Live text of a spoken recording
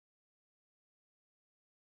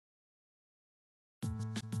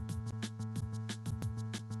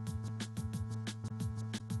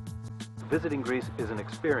Visiting Greece is an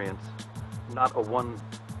experience, not a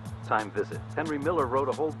one-time visit. Henry Miller wrote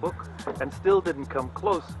a whole book and still didn't come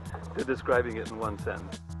close to describing it in one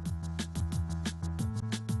sentence.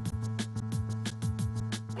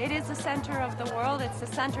 It is the center of the world. It's the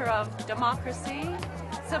center of democracy,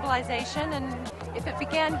 civilization, and if it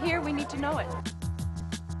began here, we need to know it.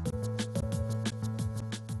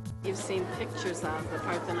 You've seen pictures of the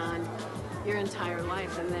Parthenon your entire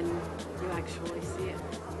life, and then you actually see it.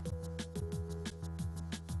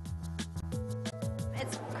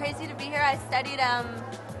 It's crazy to be here. I studied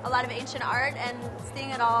a lot of ancient art, and seeing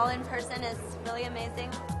it all in person is really amazing.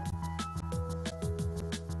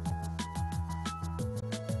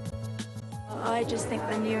 I just think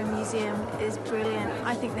the new museum is brilliant.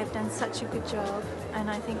 I think they've done such a good job, and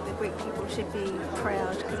I think the Greek people should be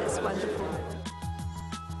proud because it's wonderful.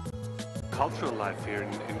 Cultural life here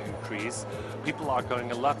in Greece, people are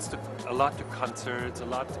going a lot to concerts, a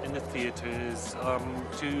lot in the theaters,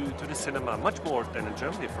 to the cinema, much more than in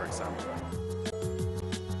Germany, for example.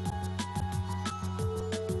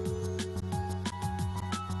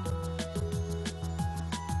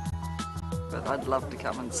 But I'd love to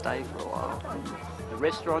come and stay for a while. The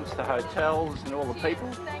restaurants, the hotels, and all the people,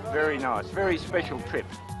 very nice, very special trip.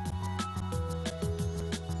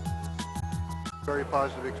 Very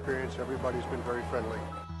positive experience. Everybody's been very friendly.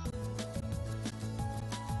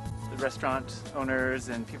 The restaurant owners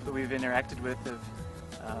and people that we've interacted with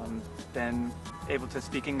have been able to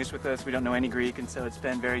speak English with us. We don't know any Greek, and so it's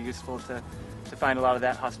been very useful to find a lot of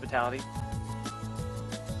that hospitality.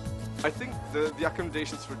 I think the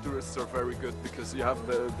accommodations for tourists are very good because you have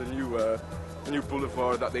the new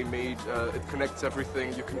boulevard that they made. It connects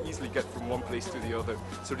everything. You can easily get from one place to the other.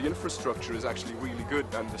 So the infrastructure is actually really good,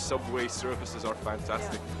 and the subway services are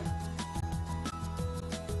fantastic.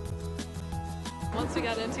 Once we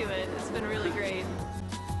got into it, it's been really great.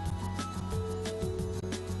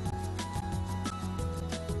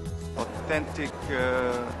 Authentic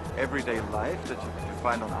everyday life that you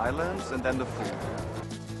find on islands, and then the food.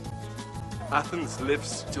 Athens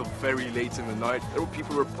lives till very late in the night.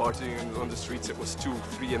 People were partying on the streets. It was 2,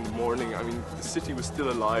 3 in the morning. I mean, the city was still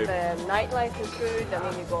alive. The nightlife is good. I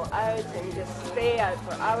mean, you go out and you just stay out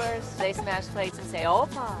for hours. They smash plates and say,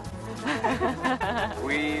 "Opa!"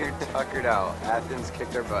 We tuckered out. Athens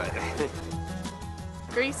kicked our butt.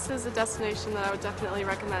 Greece is a destination that I would definitely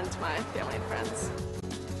recommend to my family and friends.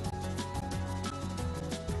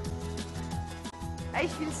 I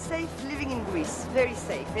feel safe living in Greece, very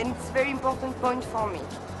safe, and it's a very important point for me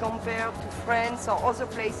compared to France or other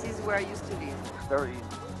places where I used to live. Very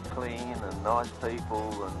clean and nice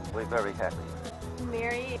people, and we're very happy.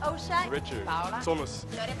 Mary, Osha, Richard, Paola, Thomas,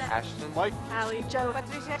 Ashton, Mike, Ali, Joe,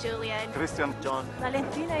 Patricia, Julian, Christian, John,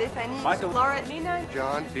 Valentina, Stephanie, Michael, Laura, Nina,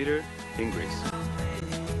 John, Peter, in Greece.